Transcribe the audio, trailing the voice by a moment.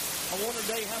I wonder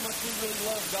today how much we really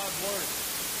love God's Word.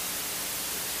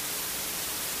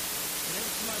 And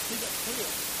every time I see that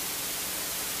clip,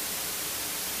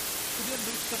 it doesn't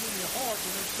do something in your heart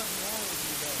when there's something wrong with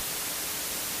you today.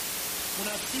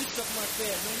 When I see something like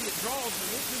that, maybe it draws me.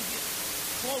 It can get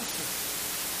closer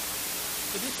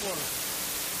to this Word.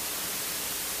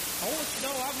 I want you to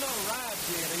know I've not arrived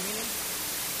yet, amen?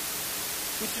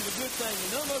 Which is a good thing.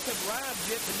 And none of us have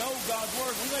arrived yet to know God's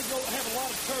Word. We may go have a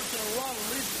lot of church and a lot of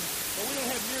religion, but we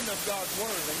don't have near enough God's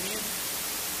Word, amen?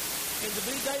 And to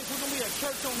be days we're going to be a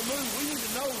church on the move, we need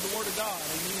to know the Word of God,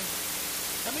 amen?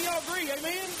 I mean, y'all agree,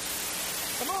 amen?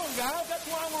 Come on, guys. That's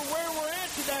why we're where we're at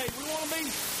today. We want to be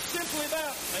simply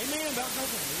about, amen, about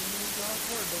God's Word. Amen, God's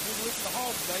Word. But when we look at the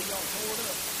hall today, y'all tore it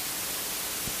up.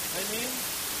 Amen?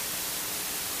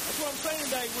 That's what I'm saying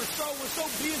today. We're so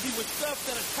busy with stuff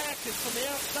that attacks us from the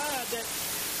outside that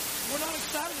we're not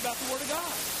excited about the Word of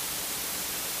God.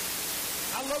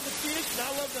 I love to fish, and I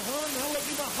love to hunt, and I love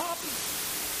to do my hobbies.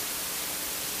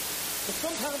 But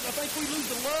sometimes I think we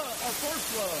lose the love, our first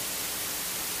love.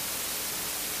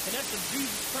 And that's in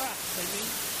Jesus Christ, amen?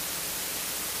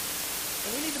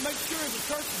 And we need to make sure as a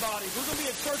church body, if we're going to be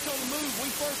a church on the move,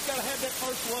 we first got to have that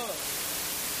first love.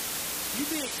 You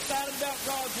be excited about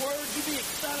God's Word. You be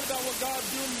excited about what God's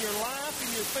doing in your life, in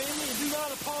your family, and do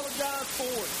not apologize for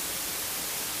it.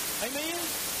 Amen?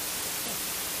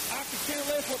 I could care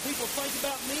less what people think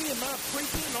about me and my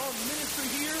preaching and our ministry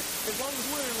here as long as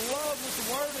we're in love with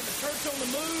the Word and the church on the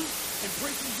move and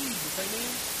preaching Jesus. Amen?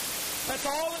 That's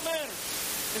all that matters.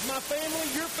 Is my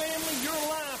family, your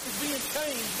life is being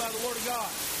changed by the Word of God.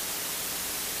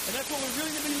 And that's what we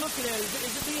really need to be looking at, is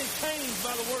it being changed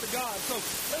by the Word of God. So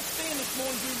let's stand this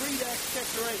morning as we read Acts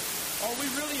chapter 8. Are we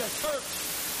really a church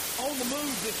on the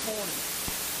move this morning?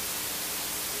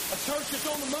 A church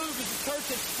that's on the move is a church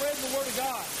that's spreading the Word of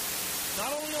God.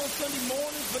 Not only on Sunday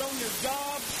mornings, but on your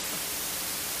jobs,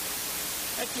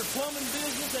 at your plumbing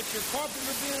business, at your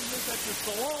carpenter business, at your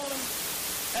salon,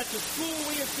 at the school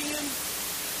we attend.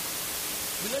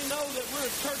 Do they know that we're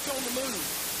a church on the move?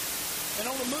 And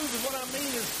on the move is what I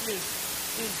mean is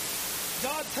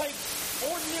God takes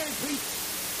ordinary people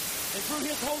and through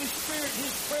His Holy Spirit,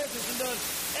 His presence, and does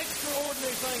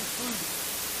extraordinary things through them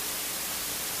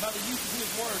by the use of His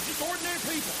Word. Just ordinary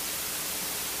people.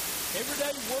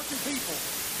 Everyday working people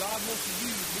God wants to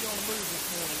use to be on the move this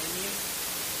morning. Amen?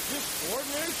 Just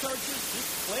ordinary churches, just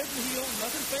Pleasant Hill,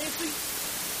 nothing fancy.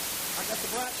 I got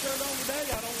the bright shirt on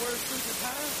today. I don't wear a suit and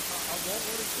tie. I won't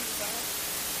wear a suit and tie.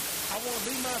 I want to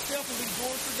be myself and be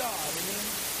joy for God. Amen?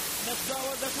 And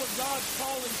that's what God's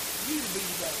calling you to be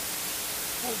today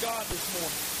for God this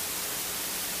morning.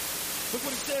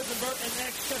 Look what He says in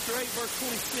Acts chapter 8, verse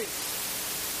 26.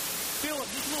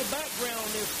 Philip, just a little background on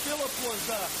this. Philip was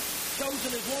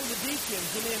chosen as one of the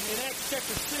deacons, and then in Acts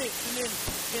chapter 6, and then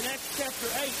in Acts chapter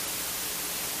 8.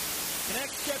 In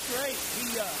Acts chapter 8,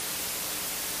 he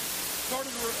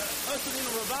started ushering in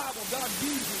a revival. God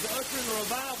used him to usher in a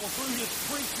revival through his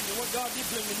preaching and what God did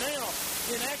to him. And now,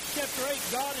 in Acts chapter 8,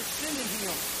 God is sending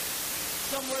him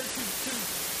somewhere to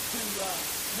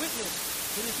witness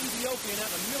to this Ethiopian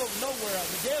out in the middle of nowhere, out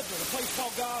in the desert, a place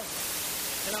called Gaza.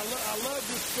 And I love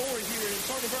this story here. And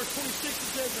starting in verse 26,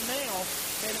 it says, "And now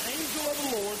an angel of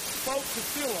the Lord spoke to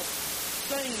Philip,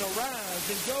 saying, Arise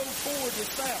and go toward the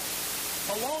south,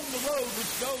 along the road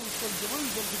which goes from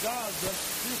Jerusalem to Gaza,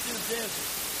 this is desert.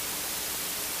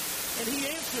 And he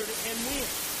answered and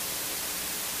went.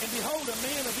 And behold, a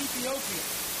man of Ethiopia,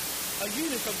 a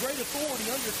eunuch of great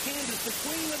authority under Candace, the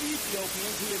queen of the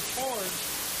Ethiopians, who had charged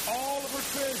all of her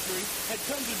treasury, had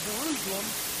come to Jerusalem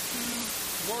to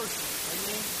worship."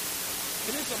 Amen.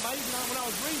 It is amazing. When I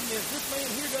was reading this man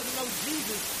here doesn't know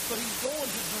Jesus, but he's going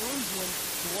to Jerusalem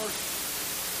to worship.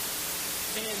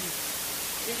 And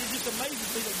it just amazes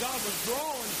me that God was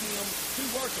drawing him to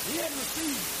worship. He hadn't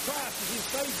received Christ as his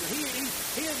Savior. He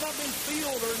has not been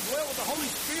filled or indwelled with the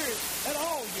Holy Spirit at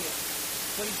all yet.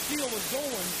 But he still was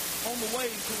going on the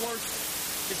way to worship.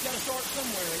 It's got to start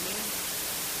somewhere, amen?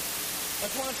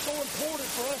 That's why it's so important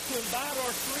for us to invite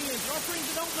our friends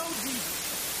that don't know Jesus.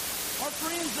 Our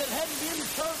friends that hadn't been to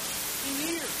church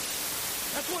in years.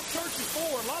 That's what church is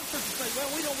for. A lot of churches say, well,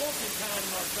 we don't want this kind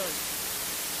in our church.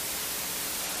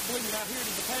 Believe me, I hear it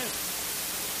as a pastor.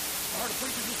 I heard a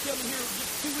preacher just tell me here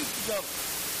just 2 weeks ago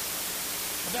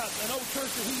about an old church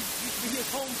that he used to be his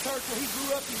home church where he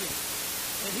grew up in.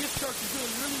 And his church is doing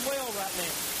really well right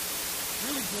now.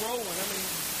 Really growing. I mean,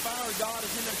 the fire of God is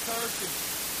in their church.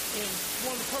 And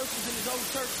one of the persons in his old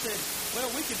church said, well,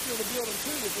 we could fill the building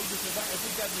too if we got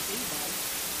just anybody.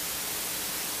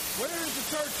 Where is the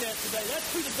church at today? That's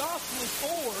who the gospel is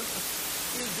for,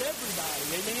 is everybody.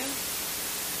 Amen?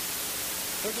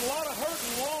 There's a lot of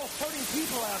hurting, lost, hurting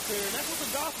people out there, and that's what the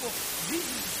gospel,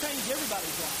 Jesus has changed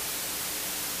everybody's life.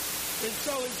 And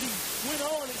so as he went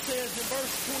on, it says in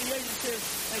verse 28, it says,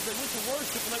 as they went to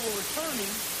worship and they were returning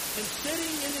and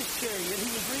sitting in his chariot, he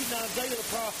was reading Isaiah the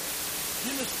prophet.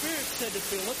 Then the Spirit said to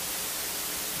Philip,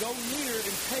 go near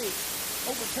and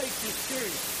overtake this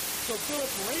chariot. So Philip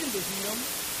ran to him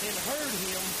and heard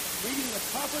him reading the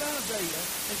prophet Isaiah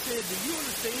and said, do you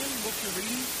understand what you're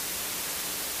reading?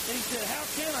 And he said, how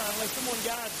can I unless someone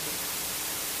guides me?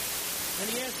 And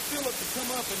he asked Philip to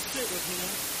come up and sit with him,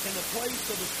 and the place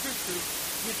of the scriptures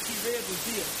which he read was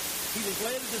this. He was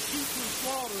led as a sheep to the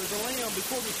slaughter, as a lamb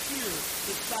before the shearer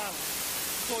is silent.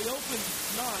 So he opened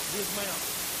not his mouth.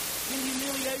 In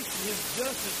humiliation his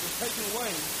justice was taken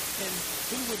away, and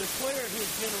who will declare his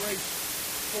generation?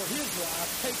 For his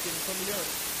life taken from the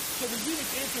earth. So the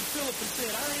eunuch answered Philip and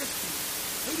said, I ask you,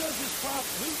 who does this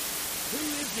prophet? Who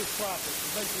is this prophet?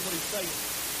 Is basically what he's saying.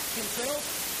 Himself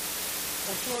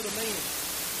or some other man?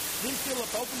 Then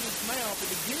Philip opened his mouth at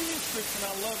the beginning of the scripture,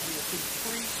 and I love this. He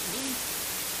preached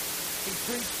Jesus.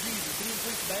 He didn't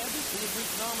preach Baptist. He didn't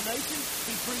preach denomination.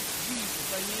 He preached Jesus.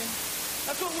 Amen.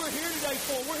 That's what we're here today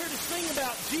for. We're here to sing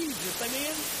about Jesus.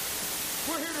 Amen.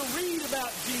 We're here to read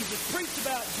about Jesus, preach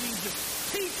about Jesus,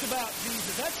 teach about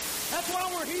Jesus. That's why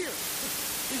we're here,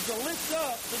 is to lift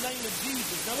up the name of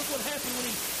Jesus. Now look what happened when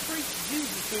he preached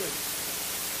Jesus to him.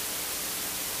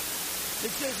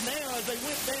 It says now as they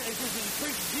went down, it says as he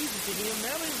preached Jesus to him,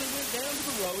 now as they went down to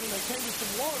the road and they came to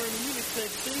some water, and the eunuch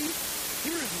said, see,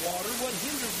 here is water, what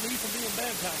hinders me from being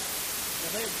baptized?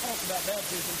 Now they had talked about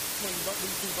baptism between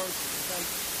these two verses. Okay?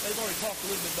 They've already talked a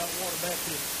little bit about water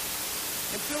baptism.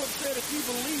 And Philip said, if you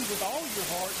believe with all your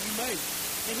heart, you may.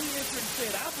 And he answered and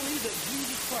said, I believe that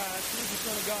Jesus Christ is the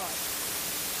Son of God.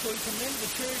 So he commanded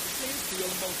the chariot to stand still,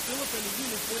 and both Philip and the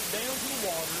eunuch went down to the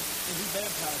water, and he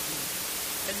baptized him.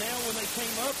 And now when they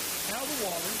came up out of the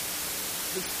water,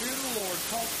 the Spirit of the Lord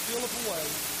caught Philip away,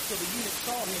 so the eunuch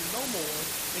saw him no more,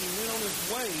 and he went on his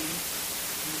way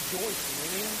rejoicing.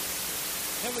 Amen.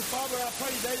 Heavenly Father, I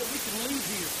pray today that we can leave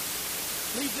here.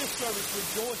 Leave this service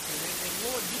rejoicing. And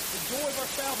Lord, just the joy of our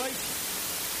salvation.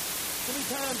 So many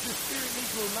times your Spirit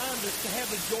needs to remind us to have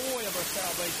the joy of our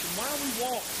salvation. While we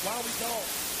walk, while we talk,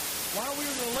 while we're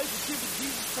in a relationship with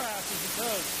Jesus Christ is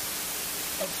because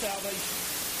of salvation.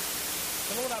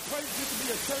 And Lord, I pray that this will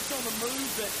be a church on the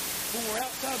move, that when we're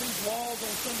outside these walls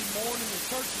on Sunday morning, the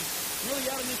church is really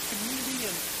out in this community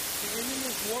and in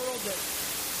this world, that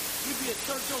you'd be a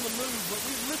church on the move, but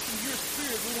we'd listen to your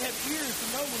Spirit. We'd have ears to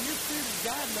know when your Spirit is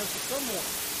guiding us to someone.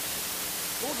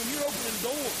 Lord, when you're opening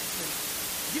doors and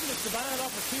giving us divine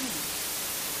opportunities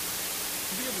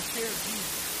to be able to share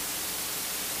Jesus.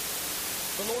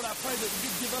 But Lord, I pray that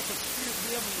you'd give us a spirit to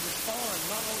be able to respond,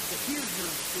 not only to hear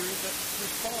your Spirit, but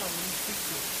respond when you speak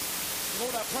to us.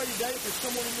 Lord, I pray today if there's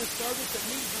someone in this service that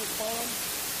needs to respond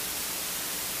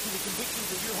to the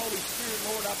convictions of your Holy Spirit,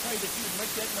 Lord, I pray that you would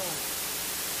make that known.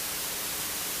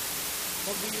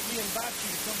 Lord, we invite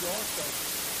you to come to our service,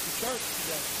 to church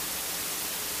today,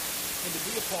 and to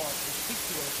be a part and speak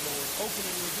to us, Lord. Open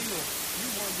and reveal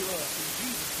your word to us. In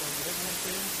Jesus' name, everyone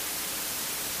says,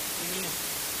 amen.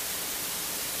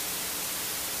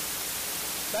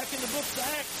 Back in the book of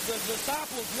Acts, the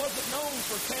disciples wasn't known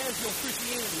for casual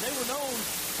Christianity. They were known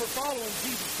for following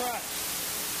Jesus Christ.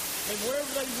 And wherever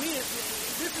they went,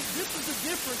 this is the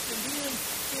difference in being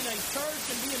in a church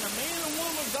and being a man and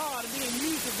woman of God and being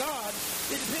used of God.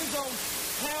 It depends on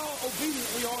how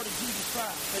obedient we are to Jesus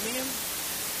Christ. Amen?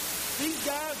 These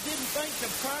guys didn't think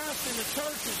of Christ and the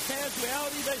church as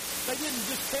casuality. They didn't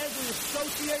just casually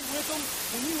associate with them.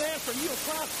 When you asked, are you a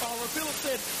Christ follower? Philip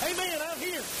said, amen, I'm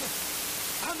here.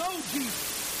 I know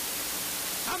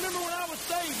Jesus. I remember when I was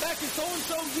saved back in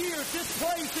so-and-so year at this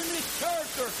place, in this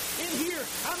church, or in here.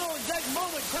 I know exact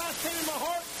moment Christ came in my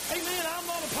heart. Amen, I'm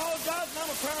not apologizing. I'm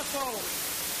a Christ follower.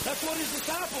 That's what his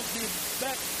disciples did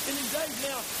back in these days.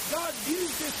 Now, God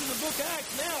used this in the book of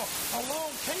Acts. Now,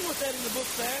 along came with that in the book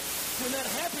of Acts. When that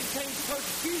happened, came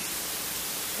persecution.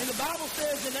 And the Bible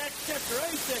says in Acts chapter 8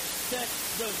 that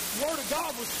the Word of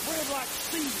God was spread like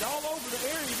seed all over the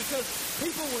area because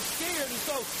people were scared. And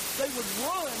so they would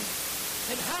run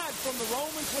and hide from the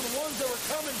Romans, from the ones that were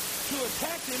coming to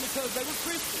attack them because they were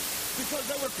Christians, because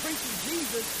they were preaching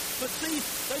Jesus. But see,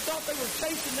 they thought they were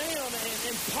chasing down.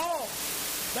 And Paul,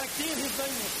 back then his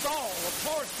name was Saul, or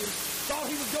Tarsus, thought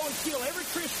he would go and kill every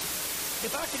Christian.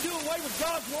 If I could do away with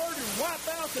God's Word and wipe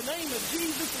out the name of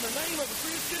Jesus and the name of a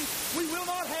Christian, we will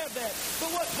not have that. But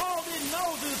what Paul didn't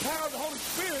know through the power of the Holy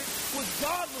Spirit was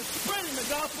God was spreading the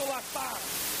gospel like fire.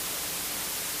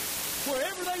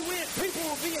 Wherever they went, people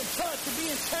were being touched and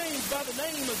being changed by the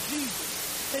name of Jesus.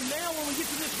 And now when we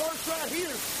get to this verse right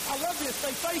here, I love this.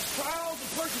 They face trials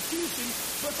and persecution,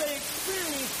 but they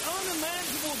experience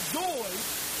unimaginable joy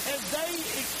as they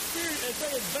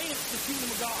advance the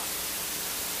kingdom of God.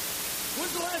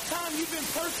 When's the last time you've been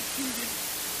persecuted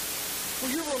for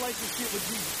your relationship with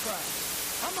Jesus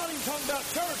Christ? I'm not even talking about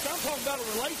church. I'm talking about a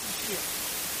relationship.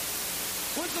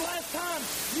 When's the last time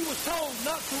you was told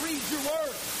not to read your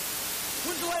word?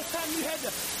 When's the last time you had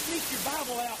to sneak your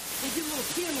Bible out and get a little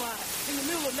pen light in the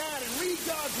middle of the night and read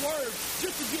God's word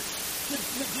just to get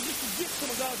some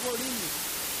of God's word in you?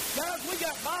 Guys, we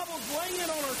got Bibles laying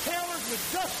on our counters with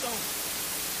dust on them.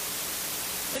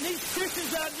 And these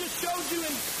Christians I just showed you, I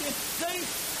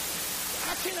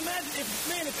can't imagine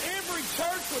if every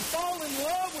church would fall in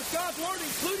love with God's word,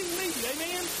 including me,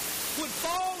 amen, would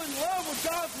fall in love with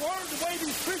God's word the way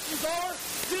these Christians are,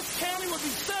 this county would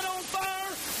be set on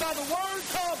fire by the word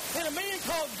and a man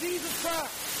called Jesus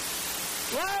Christ.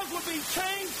 Lives would be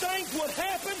changed, things would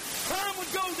happen, crime would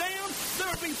go down,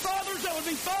 there would be fathers, there would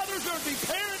be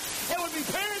parents, there would be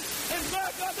parents, and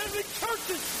God, there would be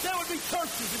churches, there would be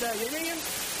churches today, amen?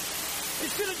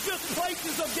 Instead of just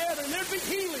places of gathering, there would be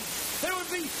healing. There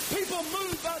would be people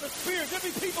moved by the Spirit. There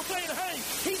would be people saying, hey,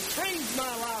 He changed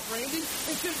my life, Randy.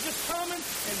 Instead of just coming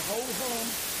and hold home.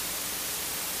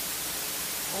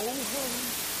 Hold home.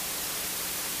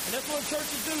 And that's what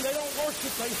churches do. They don't worship,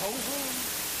 they hold home.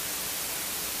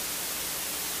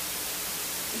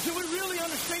 Until we really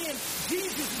understand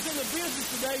Jesus is in the business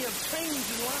today of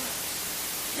changing lives.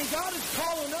 And God is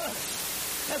calling us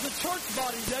as a church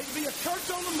body today to be a church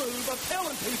on the move of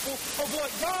telling people of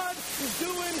what God is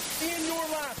doing in your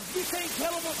life. If you can't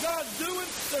tell them what God's doing,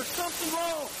 there's something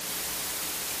wrong.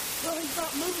 Well, He's not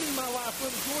moving in my life,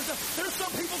 Brother George. There's some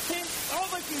people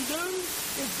all they can do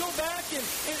is go back and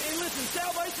listen,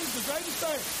 salvation is the greatest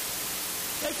thing.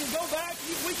 They can go back,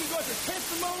 we can go to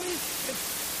testimonies.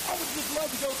 I would just love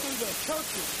to go through the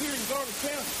churches here in Garvin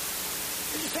County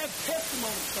and just have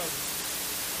testimony service.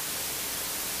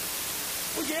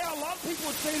 Well, yeah, a lot of people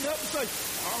would stand up and say,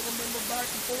 I remember back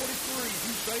in 43,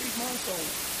 you saved my soul.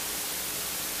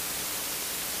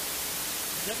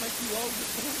 Does that make you old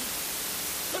this morning?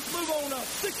 Let's move on up.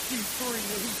 63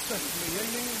 when He saved me.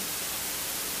 Amen.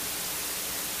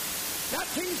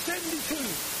 1972,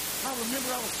 I remember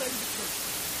I was saved at church.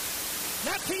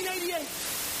 1988,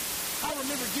 I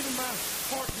remember giving my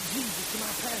heart to Jesus, to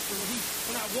my pastor,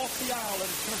 when I walked the aisle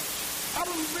at a church. I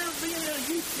remember being at a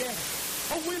youth gathering,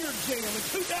 a winter jam in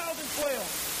 2012,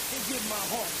 and give my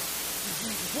heart to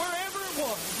Jesus. Wherever it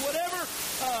was, whatever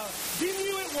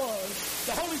venue it was,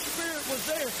 the Holy Spirit was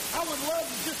there. I would love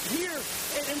to just hear,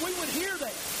 and we would hear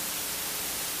that.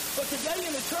 But today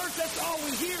in the church, that's all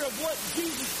we hear of what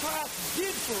Jesus Christ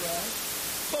did for us.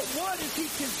 But what is He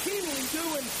continually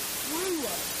doing through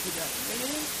us today?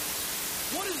 Amen?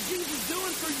 What is Jesus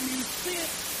doing for you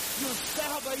since your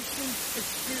salvation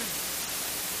experience?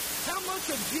 How much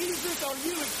of Jesus are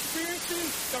you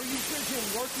experiencing? Are you experiencing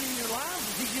Him working in your lives?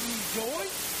 Is He giving you joy?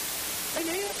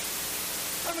 Amen?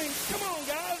 I mean, come on,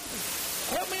 guys.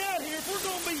 Help me out here. If we're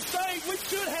going to be saved, we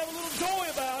should have a little joy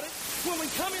about it when we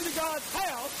come into God's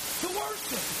house to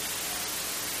worship.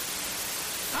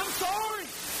 I'm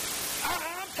sorry.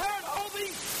 I'm tired of all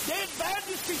these dead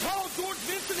Baptists who call George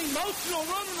Vincent emotional,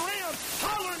 running around,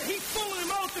 hollering, he's full of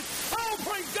emotions. Oh,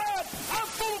 praise God, I'm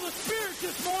full of the Spirit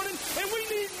this morning, and we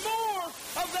need more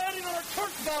of that in our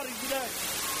church body today.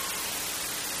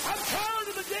 I'm tired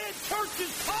of the dead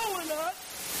churches calling us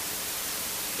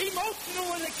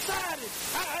emotional and excited.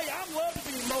 I love to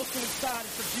be emotional and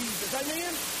excited for Jesus.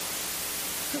 Amen?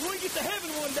 Because when we get to heaven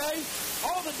one day,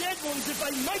 all the dead ones, if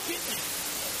they make it,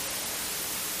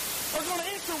 are going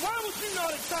to answer, why was you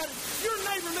not excited? Your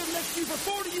neighbor lived next to you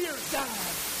for 40 years, died.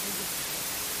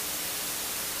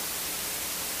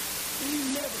 And you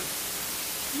never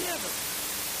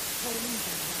told him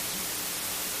anything about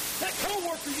Jesus. That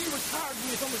co-worker you retired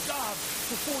with on the job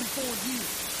for 44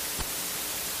 years.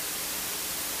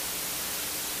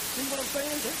 See what I'm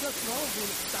saying? There's nothing wrong with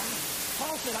being excited.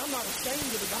 Paul said, I'm not ashamed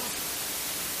of the gospel.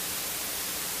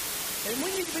 And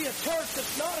we need to be a church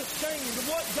that's not ashamed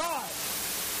of what God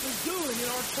is doing in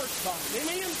our church body.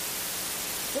 Amen?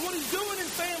 And what He's doing in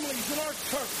families in our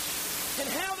church. And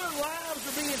how their lives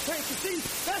are being changed. You see,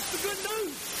 that's the good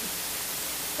news.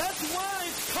 That's why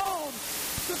it's called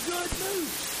the good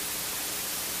news.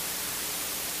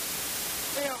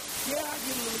 Now, yeah, I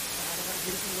get a little excited. I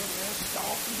get up and run around,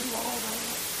 stalk and do all that.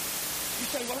 You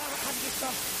say, well, I just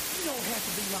thought, you don't have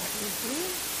to be like me, friend.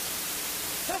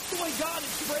 That's the way God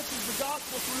expresses the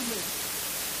gospel through me.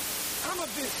 I'm a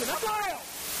Vincent. I'm loud.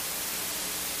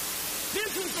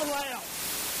 Vincents are loud.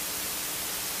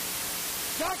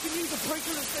 God can use a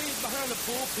preacher that stays behind the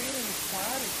pulpit and is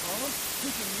quiet and calm. He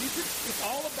can use it. It's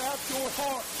all about your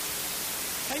heart.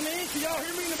 Amen? Can y'all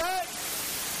hear me in the back?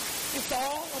 It's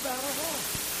all about our heart.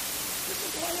 This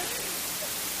is the way it is.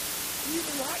 You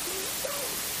either like it or you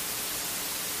don't.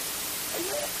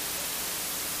 Amen?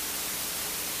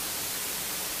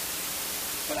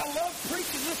 But I love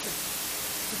preaching. Listen,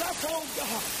 because I told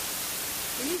God,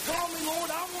 when you call me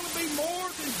Lord, I want to be more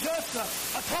than just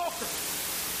a talker.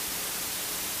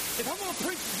 If I'm going to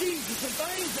preach Jesus and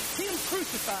things that Him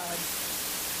crucified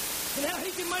and how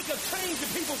He can make a change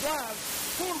in people's lives,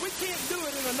 Lord, we can't do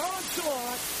it in a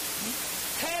nonchalant,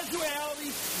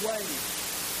 casuality way.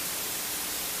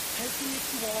 Take Him if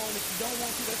you want. If you don't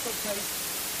want to, that's okay.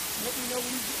 Let me know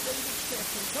when you get ready to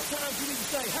accept Him. Sometimes you need to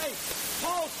say, hey,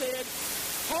 Paul had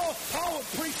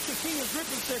preached to King Agrippa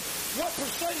and said, what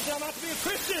persuaded thou not to be a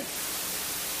Christian?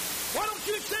 Why don't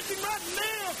you accept Him right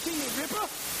now, King Agrippa?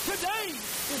 Today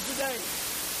is the day.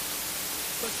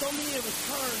 But so many of us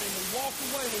turn and we walk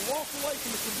away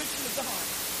from the conviction of God.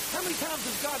 How many times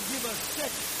does God give us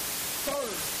second,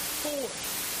 third, fourth,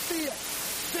 fifth,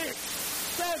 sixth,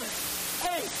 seventh,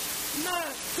 eighth,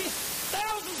 ninth, 10th,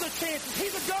 thousands of chances?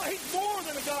 He's a God. He's more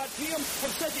than a God, Tim,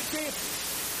 of second chances.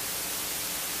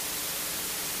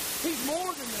 He's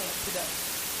more than that today.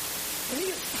 And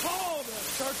He has called us,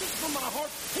 church. This is from my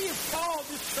heart. He has called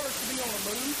this church to be on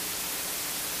the move.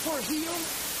 For Him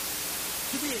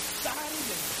to be excited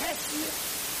and passionate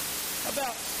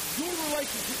about your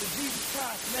relationship with Jesus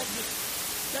Christ, and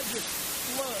that just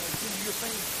floods into your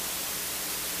family.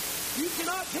 You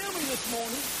cannot tell me this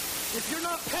morning, if you're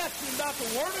not passionate about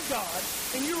the Word of God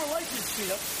and your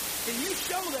relationship, and you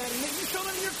show that, and you show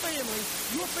that in your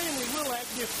family will act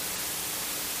different.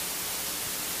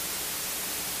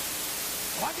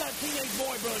 Well, I got a teenage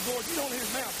boy, Brother George. You don't hear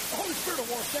his mouth. The Holy Spirit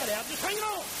will wash that out. Just hang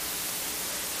on.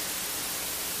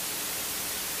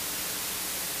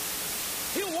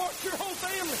 He'll wash your whole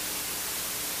family.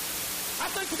 I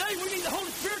think today we need the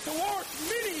Holy Spirit to wash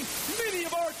many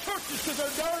of our churches because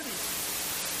they're dirty.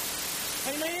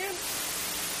 Amen?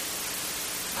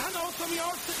 I know some of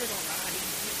y'all are sitting there going,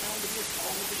 he's getting on to this,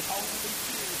 all of these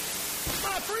tears.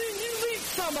 My friend, you need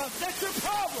some of it. That's your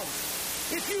problem.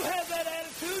 If you have that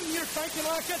attitude and you're thinking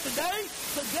like that today,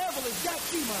 the devil has got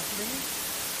you, my friend.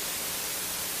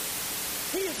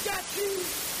 He has got you.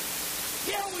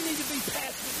 Yeah, we need to be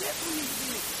passionate. Yes, we need to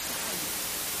be excited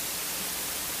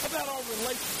about our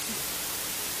relationship.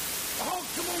 The hogs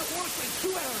come on at once, in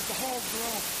 2 hours, the hogs are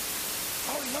on. I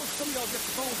already know some of y'all get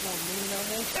the phone going,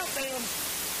 man. Countdown.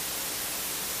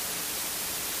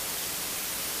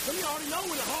 Some of y'all already know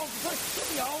when the hogs are playing. Some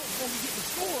of y'all is going to be getting the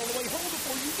score all the way home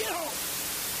before you get home.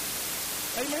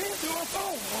 Amen. Do our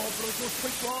phone. Oh, brother, we'll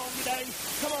preach long today.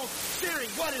 Come on, Siri,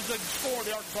 what is the score of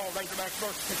the Arkansas Razorbacks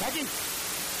versus Kentucky?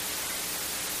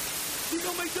 You're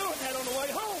going to be doing that on the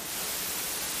way home.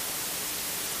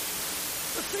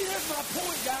 But see, that's my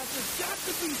point, guys. There's got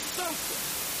to be something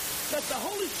that the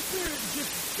Holy Spirit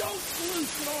just jolts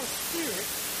loose in our spirit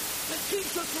that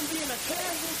keeps us from being a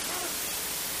casual church.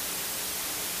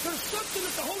 There's something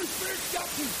that the Holy Spirit's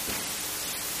got to,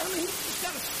 He's just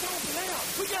got to stomp it out.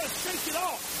 We got to shake it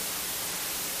off.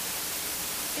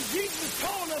 And Jesus is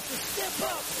calling us to step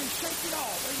up and shake it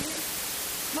off. Amen?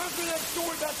 Reminds me of that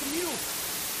story about the mule.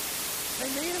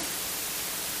 Amen?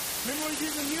 Remember when he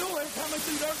did the mule? Every time they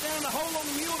threw dirt down the hole on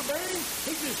the mule to bury him,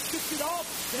 he just shook it off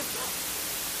and stepped up.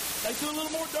 They threw a little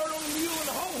more dirt on the mule in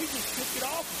the hole, he just shook it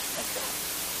off and stepped up.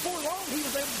 Before long, he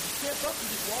was able to step up and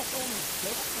just walk on and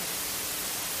step up.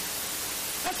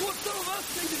 That's what some of us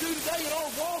need to do today in our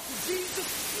walk with Jesus.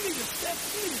 You need to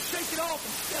shake it off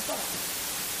and step up.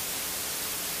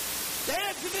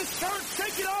 Dads in this church,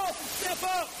 shake it off and step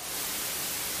up.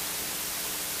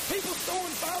 People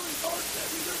throwing fiery darts at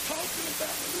me. They're talking about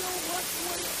me. They don't like the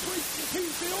way I preach to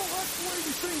people. They don't like the way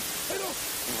we sing. They don't.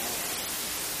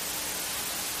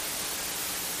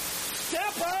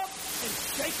 Step up and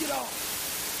shake it off.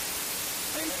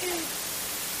 Amen.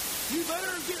 You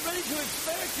better get ready to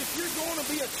expect, if you're going to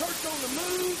be a church on the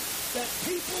move, that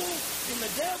people and the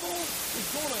devil is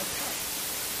going to attack.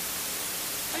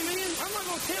 Amen. I'm not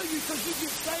going to tell you because you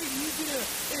get saved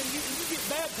and you get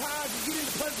baptized and get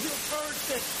into Pleasant Hill Church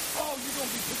that, you're going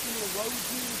to be picking little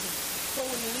roses and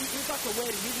throwing leaves. It's like a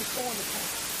wedding. You're just throwing the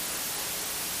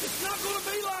path. It's not going to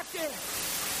be like that.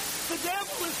 The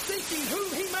devil is seeking whom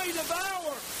he may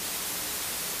devour.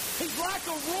 He's like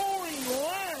a roaring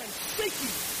lion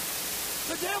seeking.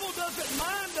 The devil doesn't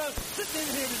mind us sitting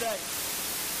in here today.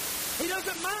 He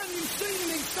doesn't mind you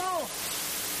singing these songs.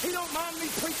 He don't mind me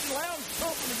preaching loud and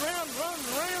stomping the ground and running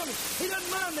around. He doesn't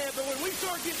mind that. But when we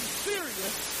start getting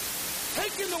serious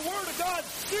taking the Word of God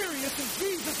serious and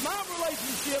Jesus, my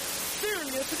relationship,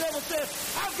 serious, the devil says,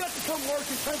 I've got to come work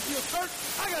and come to your church.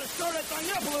 I got to stir that thing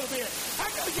up a little bit.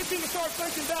 I got to get them to start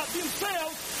thinking about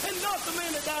themselves and not the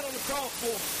man that died on the cross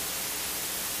for them.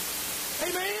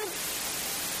 Amen?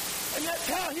 And that's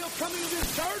how he'll come into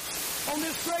this church on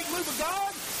this great move of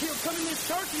God. He'll come in this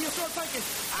church and he'll start thinking,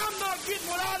 I'm not getting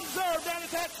what I deserve down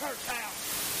at that church house.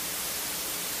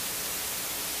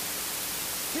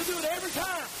 He'll do it every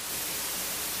time.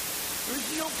 The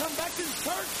reason you don't come back to the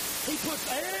church, he puts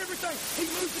everything. He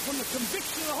moves it from the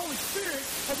conviction of the Holy Spirit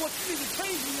of what you need to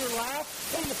change in your life.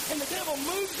 And the devil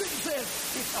moves it and says,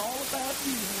 it's all about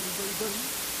you, honey, boo-boo.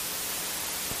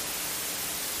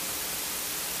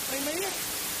 Amen?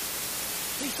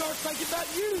 He starts thinking about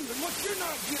you and what you're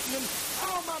not getting. And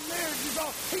all my marriage is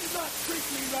off. He's not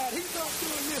treating me right. He's not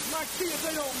doing this. My kids,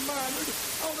 they don't mind.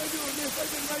 They're doing this.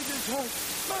 They've been raised in church.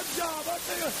 My job, I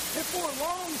tell you, and for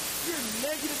long, you're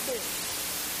negative bitch.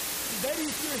 Daddy,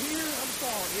 if you're here, I'm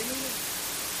sorry. Amen?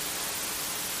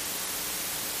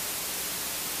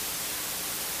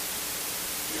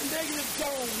 You're negative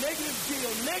Joan, negative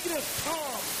Jill, negative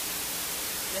Tom,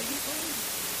 negative Brady,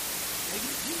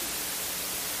 negative Jim,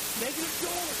 negative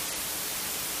George.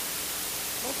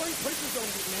 Don't think preachers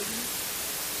don't get negative.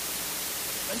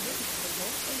 They do. They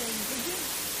don't. They do.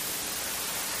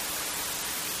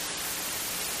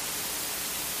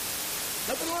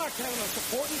 Nothing like having a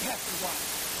supporting pastor's wife.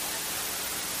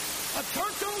 A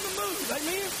church on the move,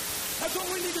 amen? That's what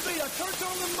we need to be, a church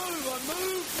on the move, a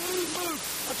move.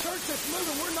 A church that's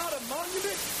moving. We're not a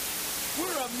monument.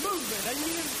 We're a movement,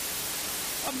 amen?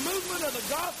 A movement of the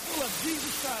gospel of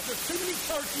Jesus Christ. There's too many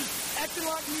churches acting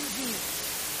like museums.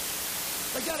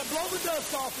 They got to blow the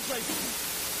dust off and say,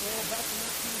 well, back in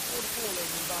 1944,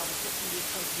 ladies and Bible,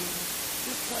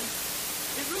 this place,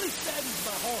 it really saddens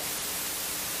my heart.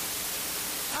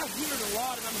 I hear it a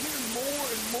lot, and I'm hearing more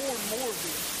and more and more of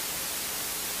this.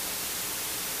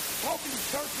 Talking to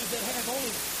churches that have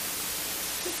only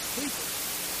 6 people.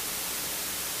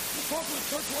 I'm talking to a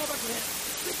church a while back that had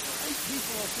 6 or 8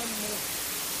 people on Sunday morning.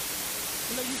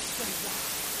 And they used to say, wow,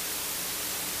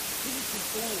 he's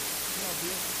full in our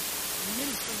building.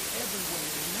 Ministry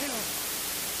everywhere. And now,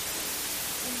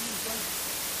 20 years later.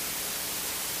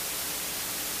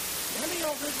 How many of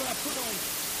y'all read what I put on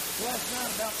last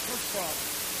night about church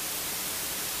problems?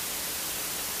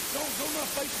 Go to my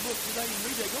Facebook today and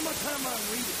read it. Go to my timeline and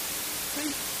read it.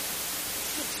 See,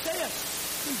 success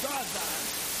through God's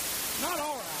eyes, not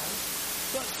our eyes,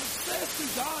 but success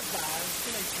through God's eyes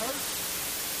in a church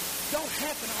don't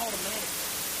happen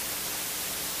automatically.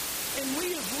 And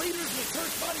we as leaders in the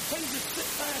church body can't just sit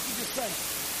back and just say,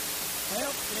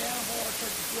 well, yeah, boy, our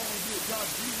church is going to do it.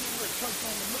 God's using it. We're a church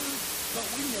on the move, but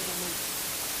we never move.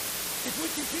 If we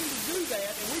continue to do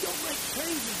that and we don't make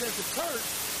changes as a church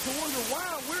to wonder why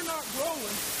we're not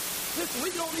growing, listen,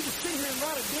 we don't need to sit here and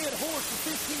ride a dead horse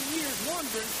for 15 years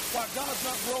wondering why God's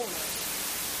not growing us.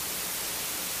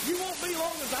 You won't be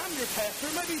long as I'm your pastor.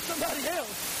 It may be somebody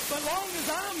else. But long as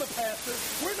I'm the pastor,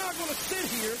 we're not going to sit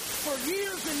here for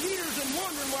years and years and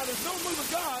wondering why there's no move of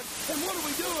God and what are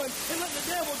we doing and let the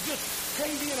devil just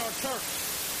cave in our church.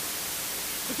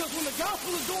 Because when the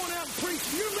gospel is going out and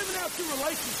preaching, you're living out your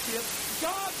relationship,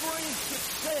 God brings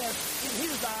success in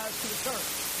his eyes to the church.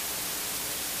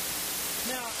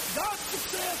 Now, God's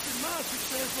success and my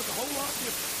success look a whole lot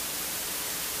different.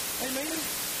 Amen?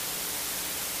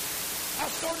 I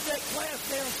started that class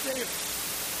downstairs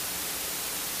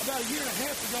about a year and a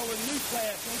half ago in a new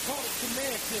class, and we called it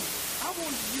Connect, and I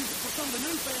wanted to use it for some of the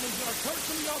new families in our church,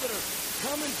 some of y'all that are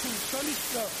coming to Sunday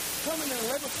stuff, coming at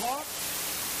 11 o'clock,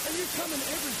 and you're coming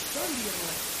every Sunday at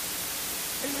 11.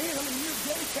 Amen? I mean, you're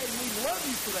dedicated, we love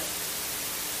you for that.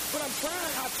 But I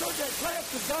started that class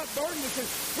because God burdened me, because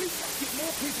we've got to get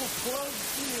more people plugged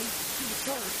in to the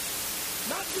church,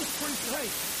 not just preaching, hey,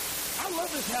 I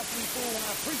love this house to be full when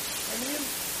I preach. Amen?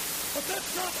 But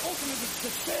that's not ultimately the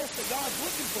success that God's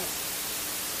looking for.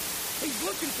 He's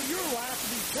looking for your life to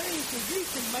be changed so you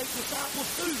can make disciples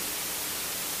too.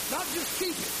 Not just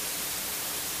keep it.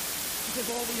 Because,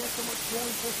 oh, we have so much joy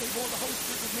and force. Boy, the Holy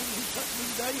Spirit was moving. He touched me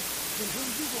today. Then who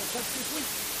are you going to touch this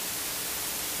week?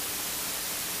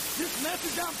 This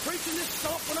message I'm preaching, this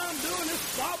stomping I'm doing, this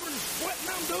slobbering and sweating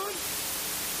I'm doing,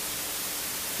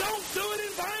 don't do it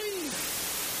in vain.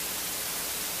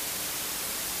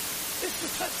 It's to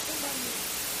touch somebody else.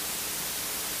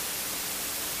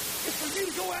 It's for you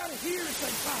to go out of here and say,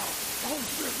 wow, the Holy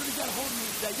Spirit really got a hold of me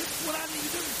today. This is what I need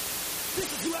to do. This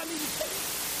is who I need to tell.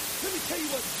 Let me tell you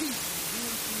what Jesus is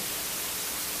doing for you.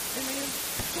 Amen.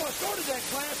 So I started that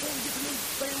class. I want to get the new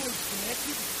families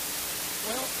connected.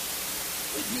 Well,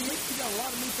 It did. We got a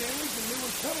lot of new families and new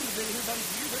ones coming to visit here about a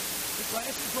year, but the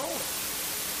class is growing.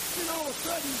 Then all of a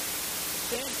sudden,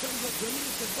 Dad comes up to me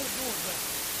and says, "Brother George, what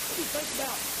do you think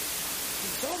about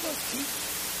some of those teach?"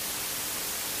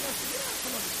 And I said, "Yeah,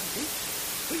 some of us can teach."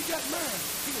 "Who you got in mind?"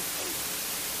 He goes, "Oh."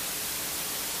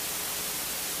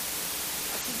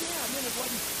 I said, "Yeah," and then it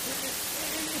wasn't,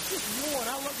 and it's just one.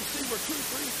 I love to see where 2 or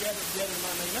 3 are gathered together in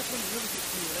my name. That's when it really gets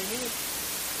good. Amen.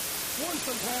 One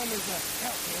sometimes is an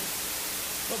outcome.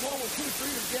 But when 2 or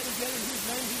 3 are gathered together in his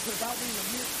name, he says, "I'll be in the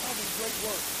midst of a great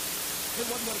work." It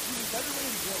wasn't but a few weeks later,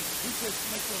 Randy comes. He says,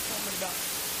 make a comment about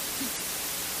teaching.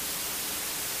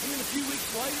 And then a few weeks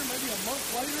later, maybe a month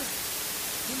later,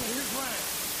 here's Ryan.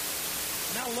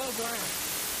 And I love Ryan.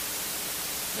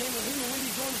 Man, when he and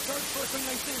Wendy joined the church, first thing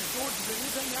they said is, "George, is there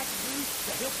anything I can do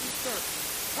to help this church?"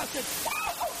 I said,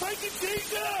 "Oh, thank you,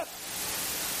 Jesus!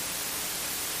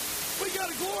 We got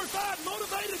a glorified,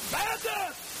 motivated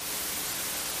Baptist."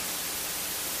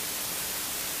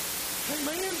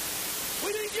 Amen. We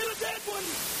didn't get a dead one.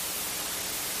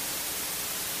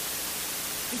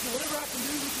 He said, "Whatever I can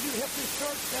do, we can do to help this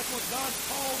church. That's what God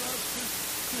called us to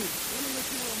do." Let me let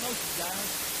you know, notice, guys.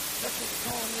 That's what the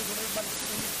calling is when everybody's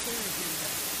sitting in these chairs here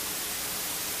today.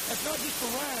 That's not just for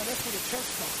Ryan. That's for the church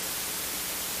calling.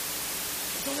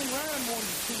 So then Ryan wanted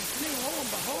to teach. And then lo and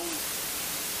behold,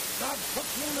 God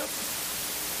puts one up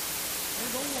and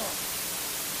go on.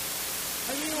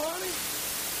 Amen, Ronnie?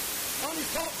 Ronnie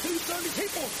taught 2 Sundays. He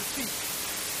wants to teach.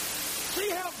 See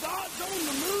how God's on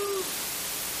the move?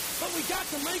 But we got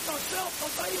to make ourselves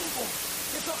available.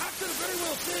 And so I could have very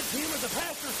well said to him as a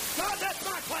pastor, "God, that's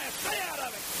my class. Stay out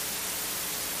of it."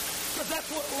 Because that's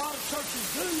what a lot of churches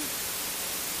do.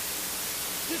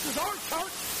 This is our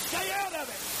church. Stay out of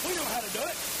it. We know how to do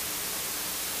it.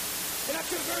 And I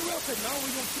could have very well said, "No,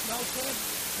 we're going to keep, no, son,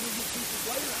 we'll get teachers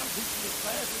later. I'm teaching this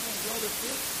class. We're going to grow this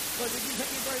fit." But it didn't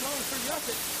take me very long to figure out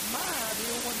that my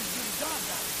idea wasn't as good as God's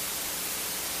idea.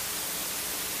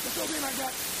 And so then I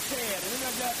got Chad, and then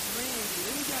I got Randy,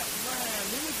 then we got Ryan,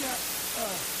 then we got,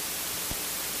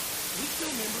 we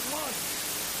still remember Lonnie.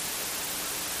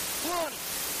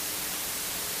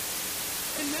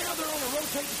 And now they're on a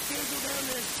rotating schedule down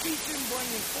there teaching,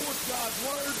 bringing forth God's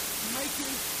Word,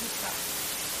 making disciples.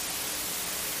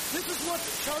 This is what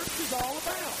the church is all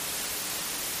about.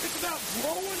 It's about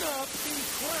growing up in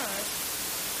Christ.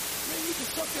 Man, you can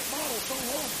suck that bottle so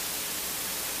long.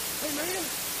 Amen?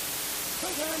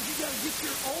 Sometimes you got to get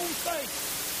your own faith.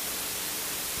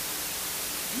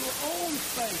 Your own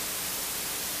faith.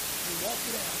 And walk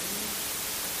it out. Amen?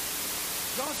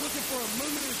 God's looking for a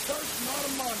movement in the church, not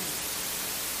a monument.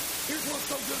 Here's what's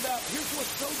so good about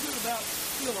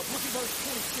Philip. Look at verse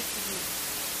 26 again.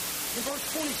 In verse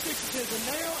 26 it says, "And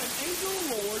now an angel of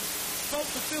the Lord spoke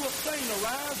to Philip, saying,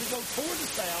 Arise and go toward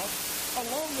the south,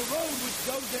 along the road which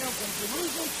goes down from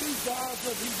Jerusalem to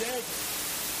Gaza the desert."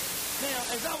 Now,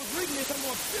 as I was reading this, I'm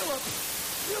going, Philip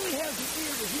really has an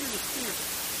ear to hear the Spirit.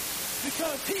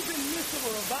 Because he's in the midst of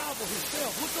a revival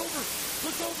himself. Look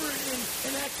over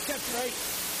in Acts chapter 8.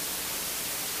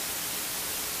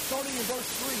 Starting in verse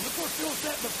 3. Look where Philip's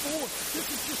at before.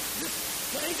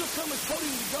 The angel come and told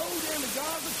him to go down to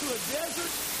Gaza to a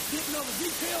desert. Didn't know the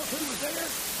details, who was there.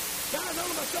 Guys, I don't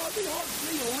know about y'all, it'd be hard for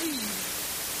me to leave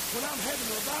when I'm having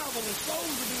a revival and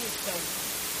souls are being saved.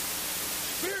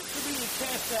 Spirits are being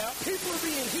cast out. People are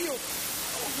being healed.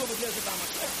 I don't go to the desert by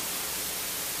myself.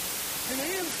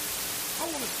 Amen? I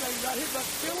want to say right here that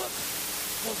Philip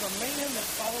was a man that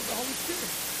followed the Holy Spirit.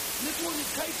 And this is what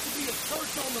it takes to be a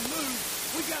church on the move.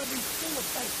 We got to be full of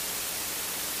faith.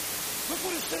 Look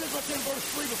what it says right there in verse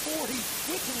 3 before he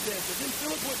went to the desert. Then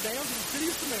Philip went down to the city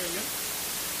of Samaria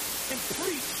and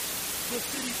preached to the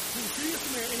city of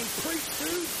Samaria, and he preached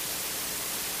to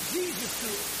Jesus to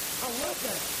it. I love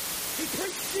that. He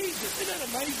preached Jesus. Isn't that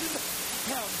amazing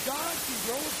how God can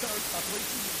grow a church by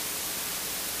preaching Jesus?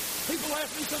 People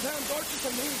ask me sometimes, Archie,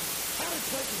 say, "Man, how did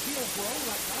places heal grow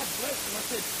like God blessed them?" I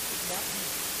said, "It's about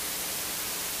Jesus."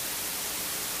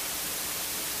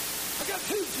 I got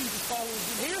 2 Jesus followers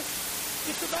in here.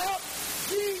 It's about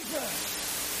Jesus.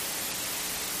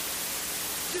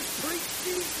 Just preach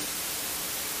Jesus.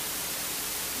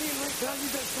 Me and Rick, did I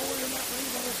use that story or not?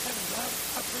 Randy, I was having a drive.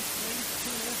 I preached to Randy for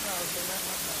 2.5 hours one night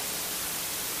like that.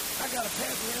 I got a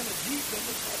path around a Jeep that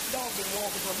looks like a dog been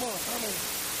walking for a month. I mean,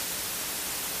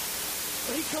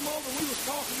 but he come over and we was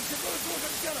talking. He said, "Brother George, I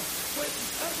just got a question."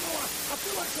 I don't know. I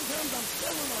feel like sometimes I'm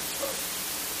selling our church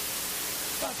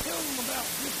by telling them about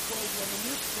this program and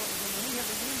this program, and we have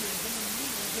the meetings and the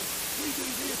meetings, and we do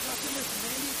this. And I said, "Listen,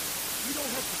 Randy, you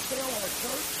don't have to sell our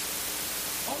church.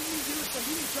 All you need to do is say,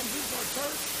 you need to come visit our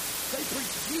church. They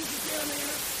preach Jesus down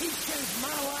there. He's changed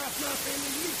my life, my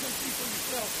family. You can see for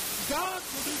yourself. God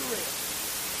will do the rest.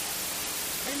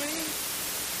 Amen?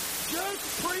 Just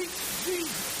preach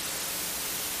Jesus.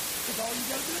 That's all you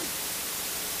got to do.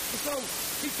 And so,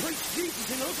 he preached Jesus.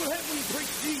 And look what happened when he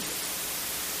preached Jesus.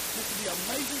 This would be an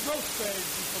amazing growth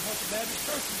strategy for a bunch of Baptist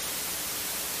churches.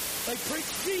 They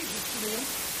preached Jesus to them,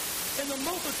 and the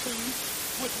multitude,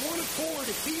 with one accord,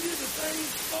 heeded the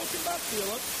things spoken by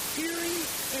Philip, hearing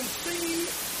and seeing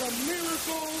the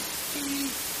miracles he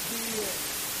did.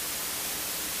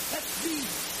 That's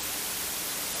Jesus.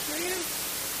 Understand?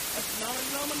 That's not a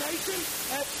denomination.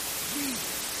 That's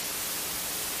Jesus.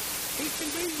 He can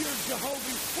be your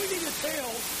Jehovah. We need to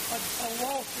tell a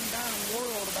lost and dying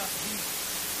world about Jesus.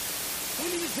 We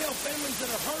need to tell families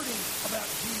that are hurting about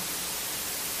Jesus.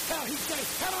 How he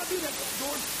changed. How do I do that,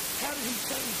 George? How did he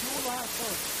change your life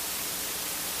first?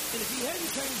 And if he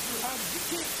hadn't changed your life, you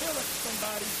can't tell it to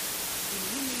somebody, then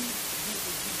you need to get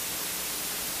with Jesus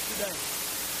today.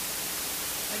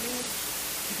 Amen?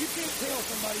 If you can't tell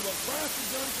somebody what Christ has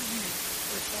done for you,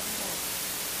 there's something wrong.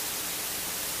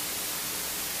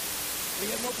 We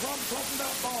have no problem talking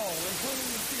about ball and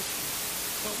hunting and fishing.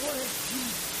 But what has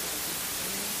Jesus done for you?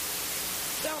 Amen?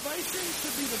 Salvation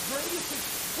should be the greatest.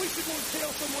 We should want to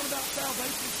tell someone about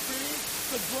salvation experience,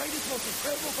 the greatest, most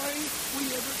incredible thing we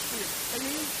ever experienced.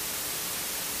 Amen?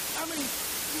 I mean,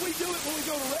 we do it when we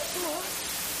go to restaurants.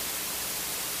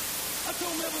 I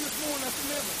told Melvin this morning, I said,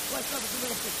 Melvin, last night I said,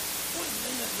 Melvin, what is the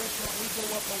name of that restaurant we go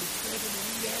up on 7 and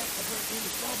eat at up in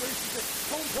the Strawberry? She said,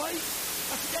 Home Plate.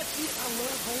 I said, that's it. I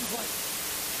love Home Plate.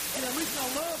 And the reason I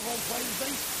love Home Plate is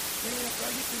man, after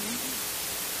I get through eating,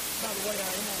 by the way,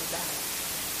 I am on a diet.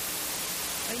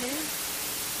 Amen?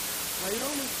 Lay it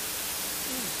on me.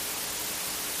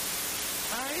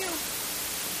 I am.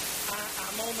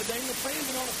 I'm on the Daniel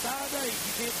Fanning on a 5-8.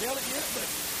 You can't tell it yet, but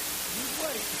just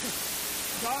wait.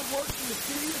 God works in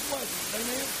mysterious ways.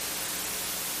 Amen?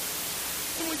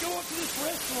 When we go up to this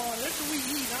restaurant, after we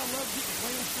eat, I love getting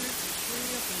clam strips and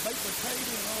shrimp and baked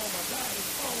potato and all my diet is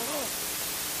falling off.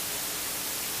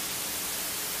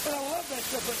 But I love that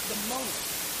stuff, but the most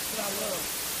that I love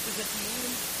is at the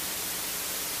end,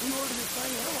 we order this thing,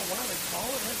 I don't know why they call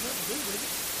it, it has nothing to do with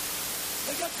it.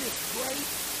 They got this great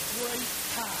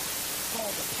pie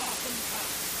called the Possum Pie.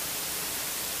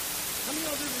 How many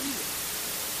of y'all ever eat it?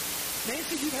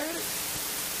 Nancy, you've had it?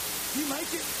 You make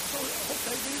it? Oh,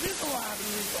 okay, then it is alive in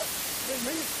you.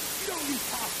 You don't use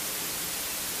possum.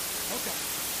 Okay.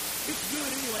 It's good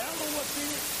anyway. I don't know what's in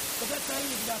it, but that thing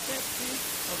is about that thick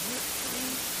of whipped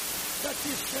cream. Got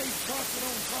this shaved chocolate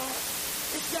on top.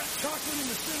 It's got chocolate in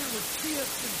the center with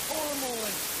chips and caramel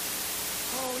and,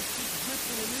 it's just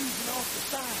dripping and oozing off the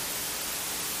side.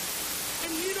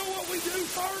 And you know what we do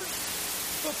first?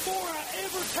 Before I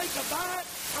ever take a bite,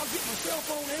 I'll get my cell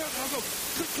phone out and I'll go,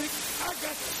 click. I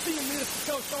got to see this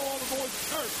to show all the boys at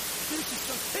church.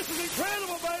 This is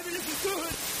incredible, baby. This is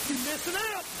good. You're missing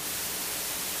out.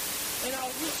 And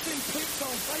we'll send pics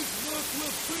on Facebook.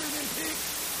 We'll Twitter them pics.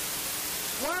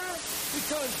 Why?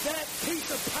 Because that piece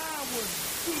of pie was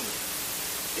good.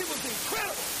 It was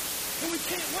incredible. And we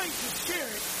can't wait to share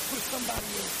it with somebody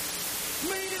else.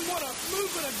 Man, what a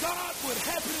movement of God would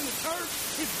happen in the church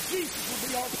if Jesus would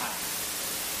be our pie.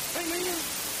 Amen?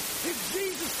 If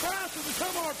Jesus Christ would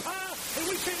become our pie, and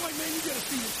we can't wait, man, you got to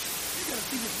see this. You got to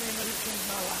see this man that has changed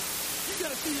my life. You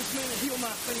got to see this man that healed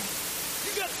my family.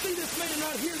 You got to see this man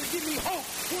right here that gave me hope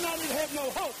when I didn't have no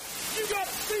hope. You got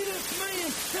to see this man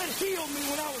that healed me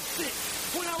when I was sick.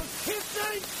 His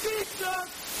name's Jesus.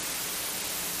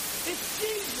 It's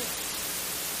Jesus.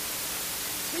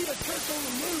 See, a church on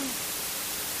the move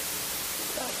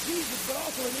about Jesus, but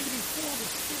also they need to be full of the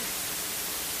Spirit.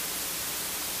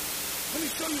 Let me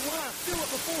show you why. Philip,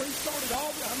 before he started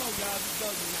all this, I know guys, it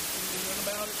doesn't know nothing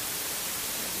about it.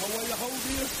 There's no way to hold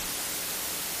this.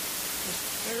 Just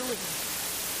bear with me.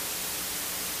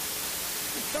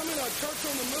 It's coming to a church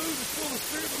on the move, it's full of the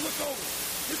Spirit, but look over.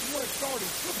 This is where it started.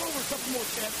 Flip over a couple more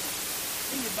chapters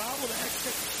in your Bible to Acts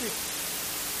chapter 6.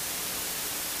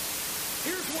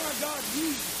 Here's why God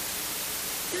used it.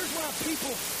 Here's why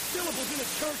Philip was in a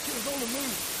church that was on the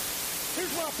move. Here's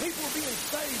why people were being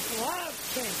saved, lives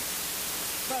changed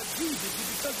by Jesus. It's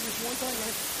because of this one thing,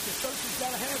 right? The church has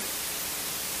got to have it.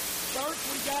 Church,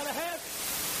 we got to have it.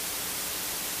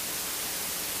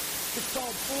 It's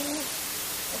called full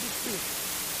of the Spirit.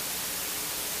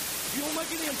 If you want to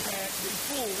make an impact, be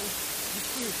full of the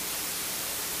Spirit.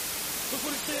 Look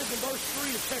what it says in verse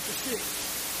 3 of chapter 6.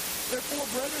 Therefore,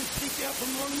 brethren, seek out from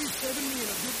among you 7 men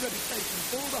of good reputation,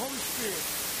 full of the Holy Spirit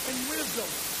and wisdom,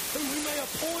 whom we may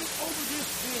appoint over this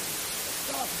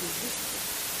business. God's business.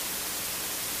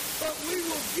 But we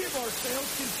will give ourselves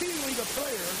continually to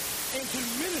prayer and to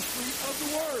ministry of the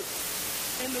word.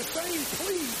 And the same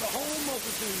pleased the whole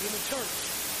multitude in the church.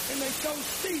 And they chose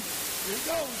Stephen, here it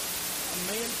goes, a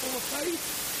man full of faith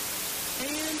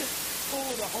and full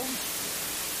of the Holy Spirit.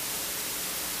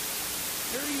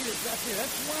 There he is, right there.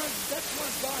 That's why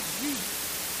God uses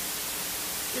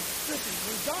it. Listen,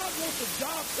 when God wants a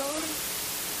job done,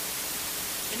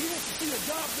 and he wants to see a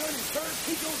job done in church,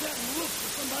 he goes out and looks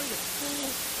for somebody that's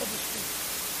full of the Spirit.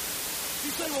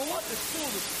 You say, well, what does full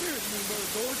of the Spirit mean,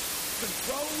 Brother George?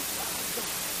 Controlled by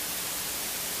God.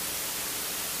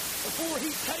 Before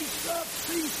he tastes stuff,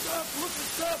 sees stuff, looks at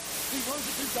stuff, he runs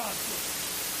it through God's will.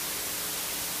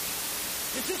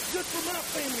 Is this good for my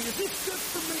family? Is this good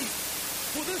for me?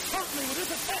 Will this hurt me? Will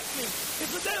this affect me? Is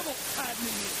the devil hiding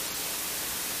in this?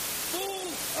 Full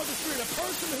of the Spirit. A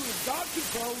person who is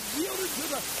God-controlled, yielded to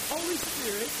the Holy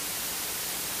Spirit.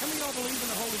 How many of y'all believe in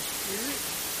the Holy Spirit?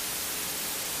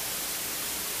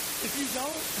 If you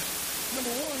don't,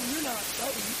 number one, you're not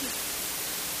saved.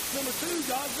 Number two,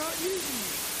 God's not using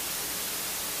you.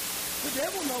 The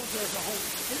devil knows there's a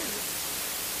Holy Spirit.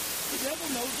 The devil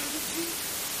knows there's a Jesus.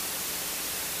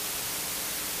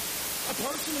 A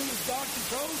person who is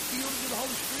God-controlled, yielded to the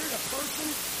Holy Spirit, a person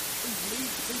who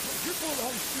leads people. If you're full of the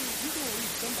Holy Spirit, you're going to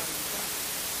lead somebody to Christ.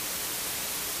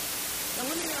 Now,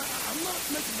 I'm not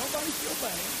making nobody feel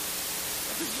bad,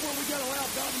 but this is where we got to allow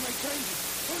God to make changes.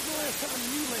 When's the last time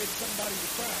you led somebody to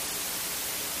Christ?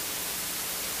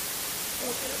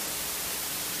 Or ever?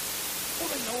 Well,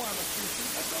 they know I'm a Christian.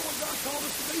 That's not what God called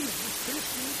us to be, is just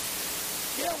Christians.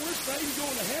 Yeah, we're saved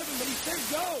going to heaven, but he said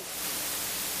go.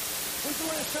 When's the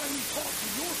last time you talked to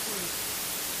your friend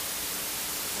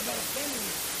about a family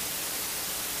member?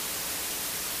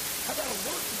 How about a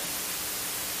workmate?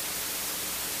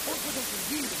 Work with them for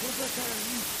years. When's the last time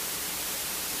you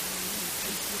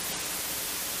taste your pie?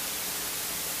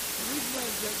 The reason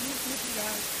is that, listen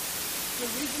guys, the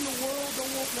reason the world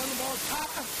don't want none of our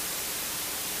pie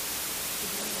is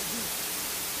they don't do it.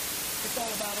 It's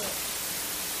all about us.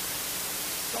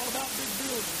 It's all about big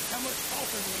buildings. How much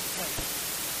offering we pay.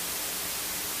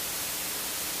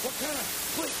 What kind of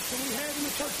cliques can we have in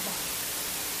the church body?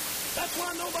 That's why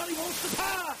nobody wants the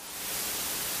pie.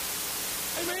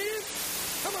 Amen?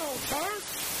 Come on, church.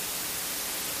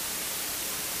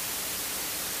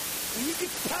 When you get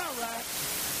the pie right,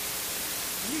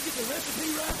 when you get the recipe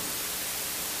right,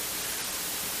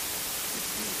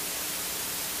 it's good.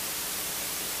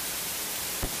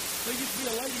 There used to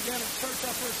be a lady down at church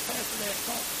I first pastored at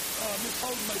called Miss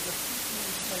Holden made a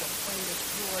famous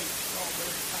great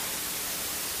strawberry pie.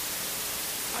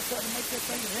 I tried to make that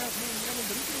thing in house, me and Melvin,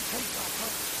 but it didn't taste like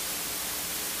her.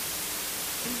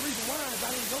 And the reason why is I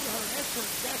didn't go to her and ask her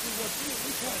exactly what's in it.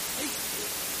 We tried to taste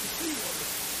it to see what it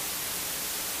is.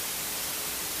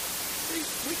 See,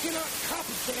 we cannot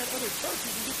copycat other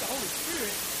churches and get the Holy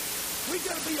Spirit. We've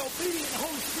got to be obedient, and the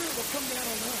Holy Spirit will come down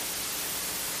on us.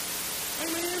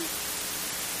 Amen?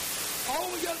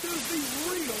 All we got to do is be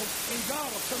real, and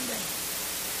God will come down.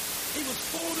 He was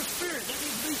full of the Spirit. That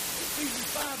means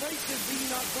Ephesians 5:8 says, be ye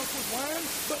not drunk with wine,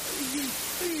 but be ye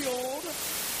filled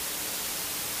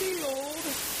with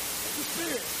the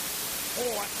Spirit.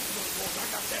 Oh, I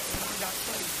got that when I got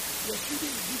saved. Yes, you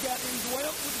did. You got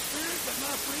indwelt with the Spirit, but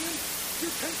my friend,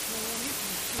 your tank's going on empty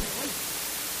and still lazy.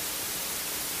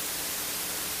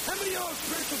 How many of y'all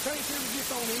spiritual tanks ever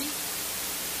gets on E?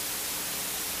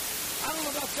 I don't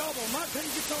know about y'all, but when my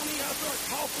tank gets on E, I start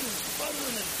coughing and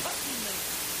sputtering and puffing and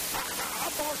I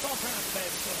bark all kinds of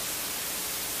bad stuff.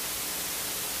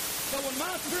 So when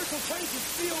my spiritual tank is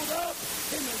filled up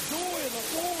and the joy of the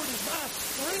Lord is my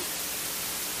strength,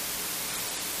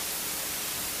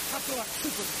 I feel like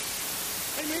Superman.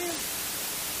 Amen?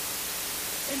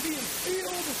 And being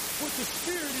filled with the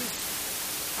Spirit is,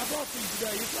 I brought these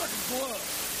today, it's like a glove.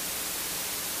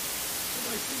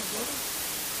 Somebody see my glove?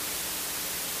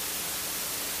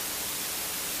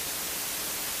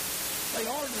 They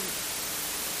are new.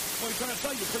 What are you trying to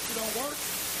tell you? Preacher don't work?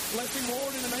 Bless him,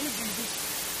 Lord, in the name of Jesus.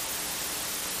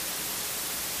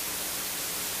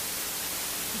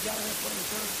 You got to have fun in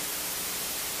church.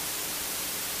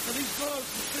 Now, these gloves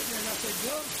were sitting there, and I said,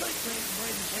 gloves, shake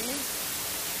Brady's hand.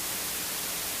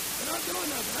 And I'm doing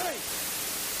nothing. Hey,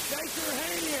 shake your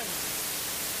hand.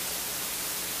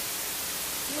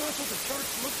 You know, that's what the church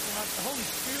looks like. The Holy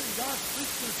Spirit and God speaks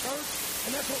to the church,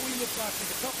 and that's what we look like as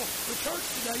a couple. The church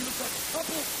today looks like a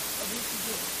couple of empty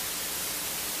doors.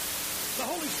 The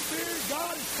Holy Spirit,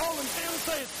 God is calling down and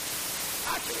saying,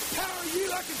 I can empower you,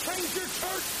 I can change your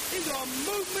church into a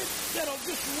movement that'll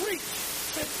just reach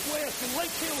West and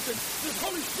Lake Hamilton. The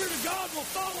Holy Spirit of God will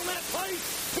fall in that place.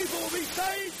 People will be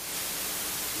saved.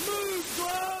 Move,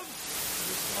 gloves.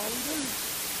 That's all we do.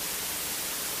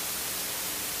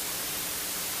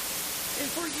 And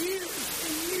for years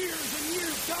and years and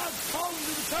years, God's calling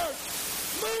to the church.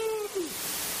 Move.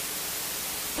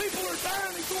 People are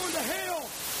dying and going to hell.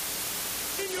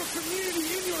 In your community,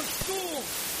 in your school.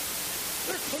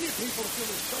 There's plenty of people to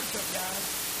fill this church up, guys.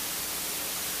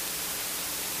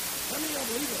 How many of y'all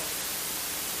believe that?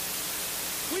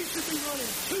 We should be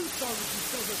running 2 services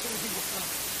so that so many people come.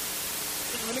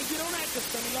 And let me get on that because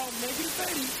some of y'all negative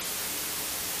Betty's.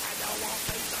 I don't want to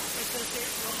say something that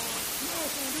can't run. No,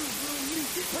 it's going to do is ruin you.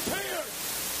 Get prepared.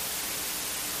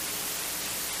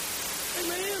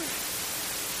 Amen.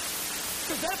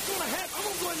 Because that's going to happen. I'm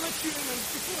going to go ahead and let you in.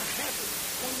 It's going to happen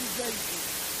one of these days.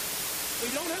 We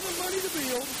don't have the money to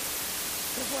build.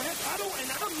 That's what happens.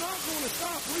 And I'm not going to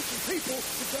stop reaching people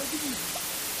because of you.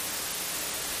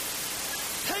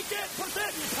 Take that, put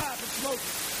that in your pipe and smoke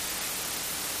it.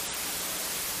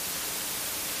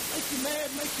 Make you mad,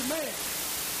 make you mad.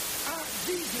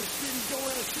 Jesus didn't go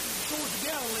out to the shores of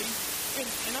Galilee,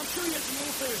 and I'm sure he had some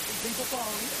little Pharisee people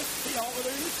following him. They all were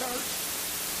there in the church.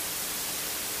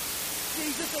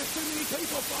 Jesus, there's too many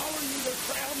people following you. They're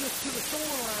crowding us to the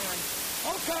shoreline.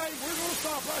 Okay, we're going to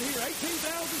stop right here. 18,000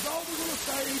 is all we're going to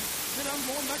save. Then I'm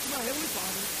going back to my Heavenly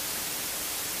Father.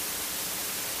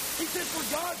 He said, for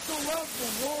God so loved the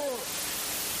world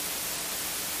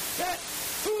that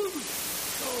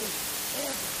whosoever.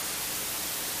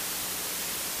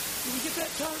 Did we get that,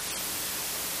 church?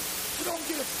 So don't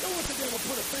let the devil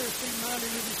put a Pharisee mind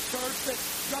into this church that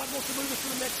God wants to move us to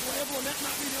the next level and that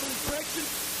might be the only direction.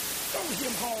 Don't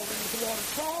him haul in with the water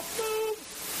trough. Move!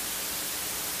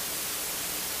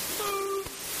 Move!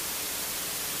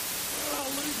 Well, I'll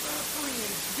lose my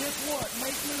friends. Guess what?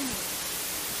 Make new ones.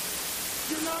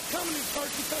 You're not coming to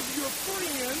church because of your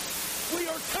friends. We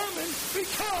are coming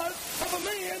because of a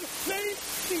man named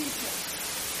Jesus.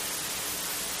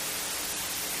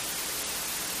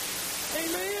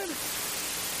 Amen?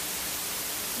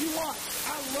 You watch.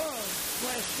 I love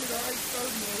last year our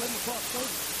 8:30 and 11 o'clock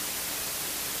service.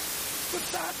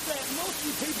 Besides that, most of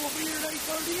you people will be here at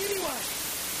 8:30 anyway.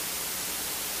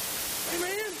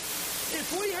 Amen? If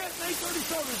we had an 8:30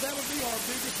 service, that would be our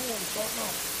biggest one starting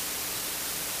off.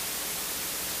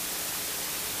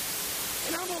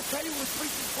 And I'm okay with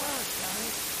preaching twice,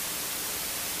 guys.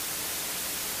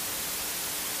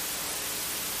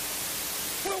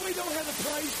 Well, we don't have a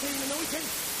praise team, and we can't.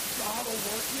 God will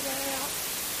work it out.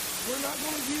 We're not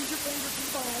going to use your finger to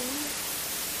the bone.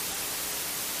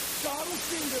 God will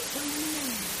send us who we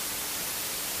need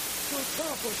to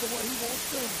accomplish what he wants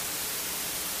done.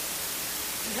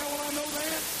 And how will I know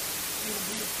that? It'll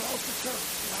be across the church,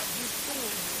 not just going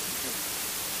there.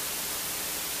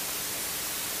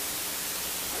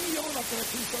 How many of y'all like to have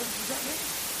 2 services right now?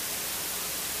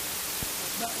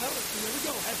 That's about well, here we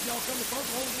go. Half of y'all come to first,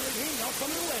 hold your hand, y'all come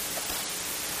to the left.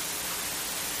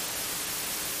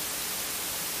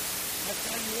 That's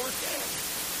how you work out.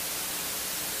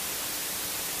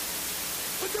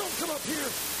 But don't come up here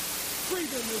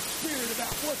grieving the Spirit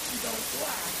about what you don't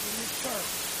like in this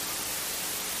church.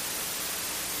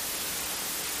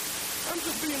 I'm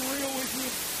just being real with you.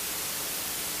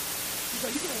 You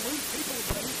say, you're going to lose people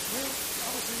today. Well,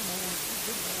 I'll see more.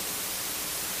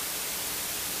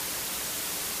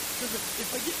 Because if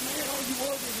they get mad, all you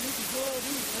was is an empty glove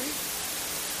anyway.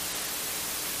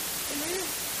 Amen?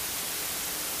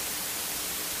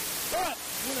 But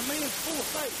when a man's full of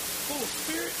faith, full of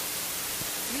spirit,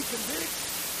 and he convicts,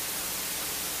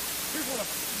 here's what a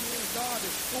man of God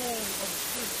is full of the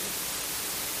Spirit.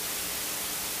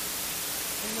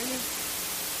 Amen?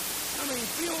 I mean,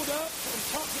 filled up from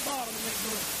top to bottom in that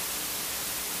room.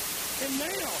 And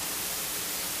now,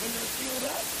 when they're filled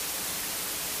up,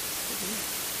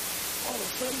 all of a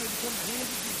sudden they become the hands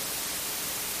of Jesus.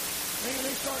 Man,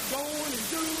 they start going and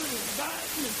doing and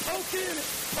biting and poking and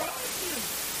prodding and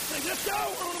saying, let's go,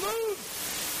 we're on the move.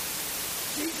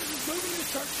 Jesus is moving the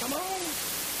church, come on.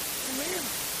 Amen.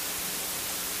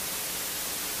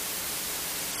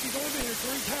 He's only been here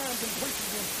 3 times and preaching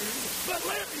one spirit. But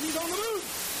Larry, he's on the move.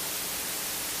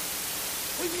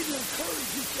 We need to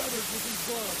encourage each other with these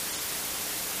gloves.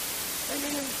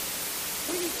 Amen.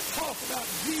 We need to talk about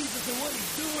Jesus and what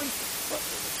he's doing. But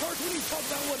church, we need to talk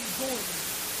about what he's going to do.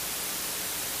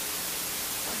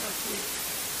 I got to quit.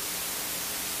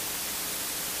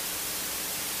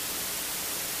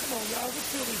 Come on, guys, let's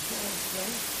fill these gloves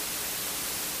today.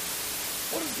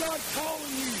 What is God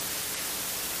calling you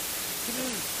to do?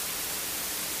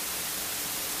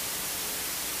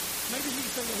 Maybe you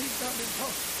say, well, he's not been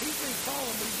calling. He's been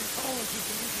calling, but he's been calling to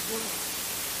some empty gloves.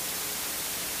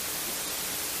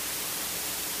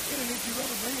 Get an empty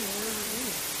rubber band wherever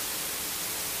it is.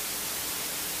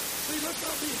 See, let's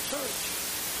not be a church.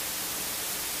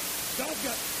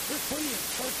 There's plenty of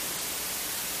churches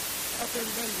out there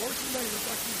today, working neighbors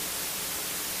like you.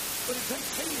 But it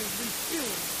takes hands to be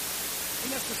filled.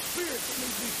 And that's the Spirit that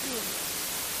needs to be filled.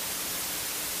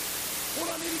 What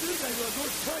I need to do today, Lord,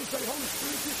 Lord, pray, say, Holy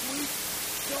Spirit, this week,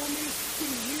 show me, give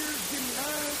me ears, give me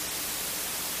eyes,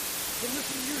 to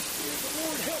listen to your Spirit. But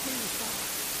Lord, help me respond.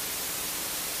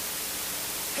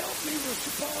 Help me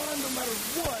respond no matter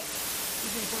what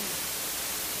is in front of me.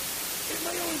 It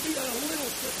may only be a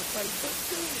little step of faith, but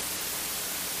do it.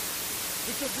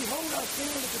 Because behold, I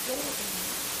stand at the door and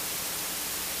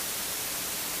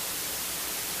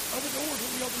other doors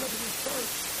will be opened up in this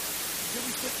church until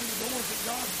we step through the doors that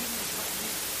God's given us right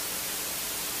now.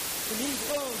 And His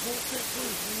love won't step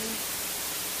through. Amen.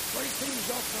 Praise Him as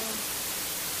y'all come.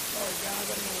 Sorry, guys,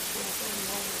 I didn't know what's going on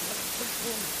longer. I'm having to preach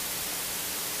for me.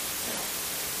 Now,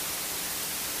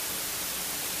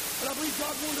 but I believe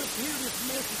God wanted us to hear this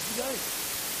message today.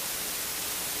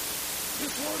 This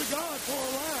Word of God for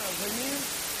our lives. Amen.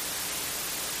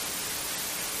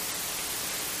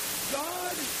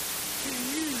 God can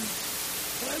use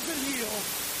Pleasant Hill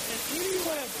at any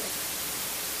level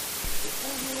if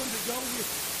we're willing to go with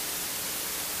it.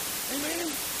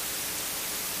 Amen?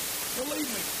 Believe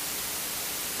me,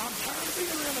 I'm tired of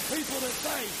being around the people that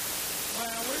say,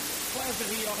 well, we're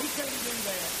Pleasant Hill. He can't do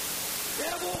that.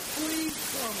 Devil, please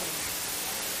from him.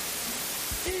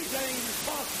 Anything is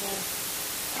possible.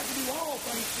 I can do all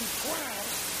things through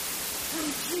Christ,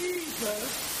 through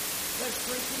Jesus that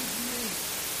strengthens me.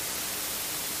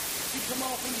 You come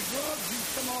off into drugs, you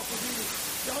come off of either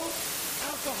dope,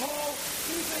 alcohol,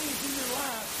 anything that's in your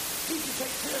life, He can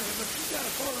take care of it, but you got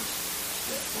to first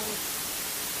step forward.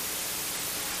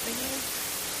 Amen?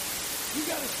 You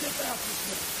got to step out this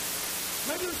way.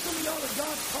 Maybe there's some of y'all that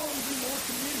God's calling to do more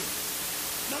community.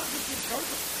 Not just in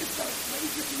church, it's got maybe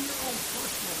just in your own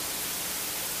personal life.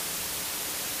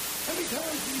 How many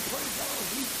times do you praise God a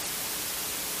week?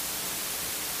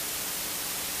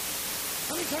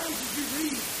 How many times did you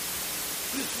read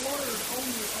this Word on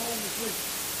your own this week?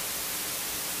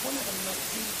 One of them knows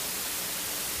Jesus.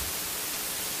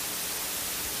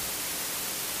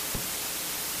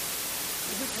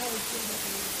 Is this how we feel about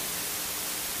the Lord?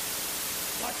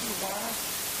 Like your wife?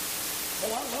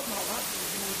 Oh, I love my wife,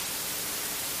 Lord.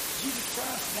 Jesus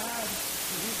Christ died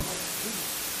for His life too.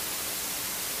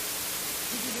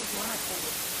 He gave His life for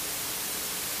us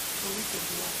so we could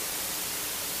be like it.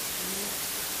 Amen.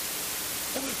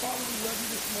 Heavenly Father, we love you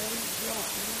this morning. We all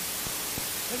stand.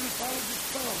 Heavenly Father, just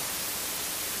come.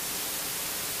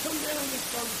 Come down in this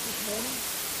service this morning.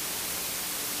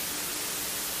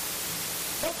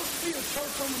 Help us be a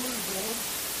church on the move, Lord.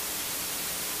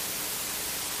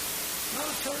 Not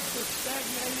a church that's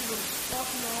stagnated or stuck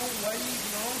in our own ways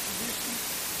and our own traditions.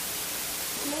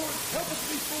 But Lord, help us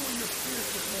be full of your Spirit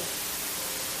this morning.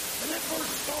 And that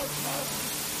verse starts by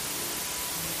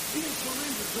being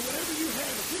surrendered to whatever you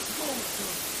have at this moment,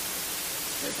 son.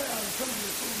 Step out and come to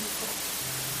the foot of your cross.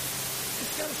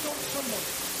 It's got to start somewhere.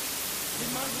 It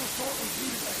might as well start with you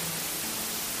today.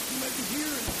 You may be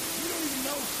here and you don't even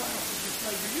know Christ is your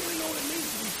Savior. You don't even know what it means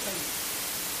to be saved.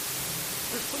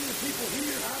 There's plenty of people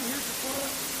here. I'm here at the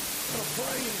front. They'll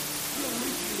pray and we'll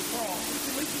lead you to the cross. We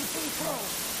can lead you to the cross.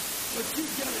 But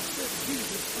you've got to accept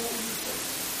Jesus for yourself.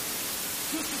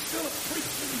 Just as Philip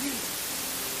preached to you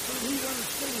so that he'd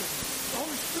understand. The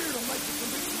Holy Spirit will make the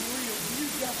conviction real. And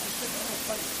you've got to step out of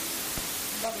faith.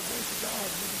 And by the grace of God,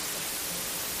 you'll be saved.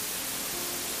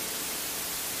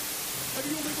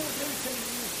 Maybe you'll be more dedicated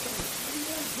to this church. Maybe you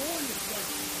want to join this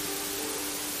church.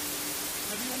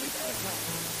 Maybe you'll be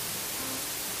baptized.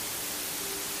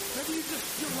 Maybe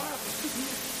your life is too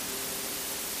busy.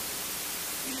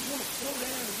 You just want to slow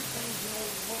down and get things in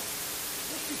order.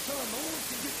 Let's become, no one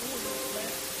can get order of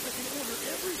that. They can order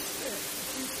every step that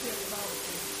you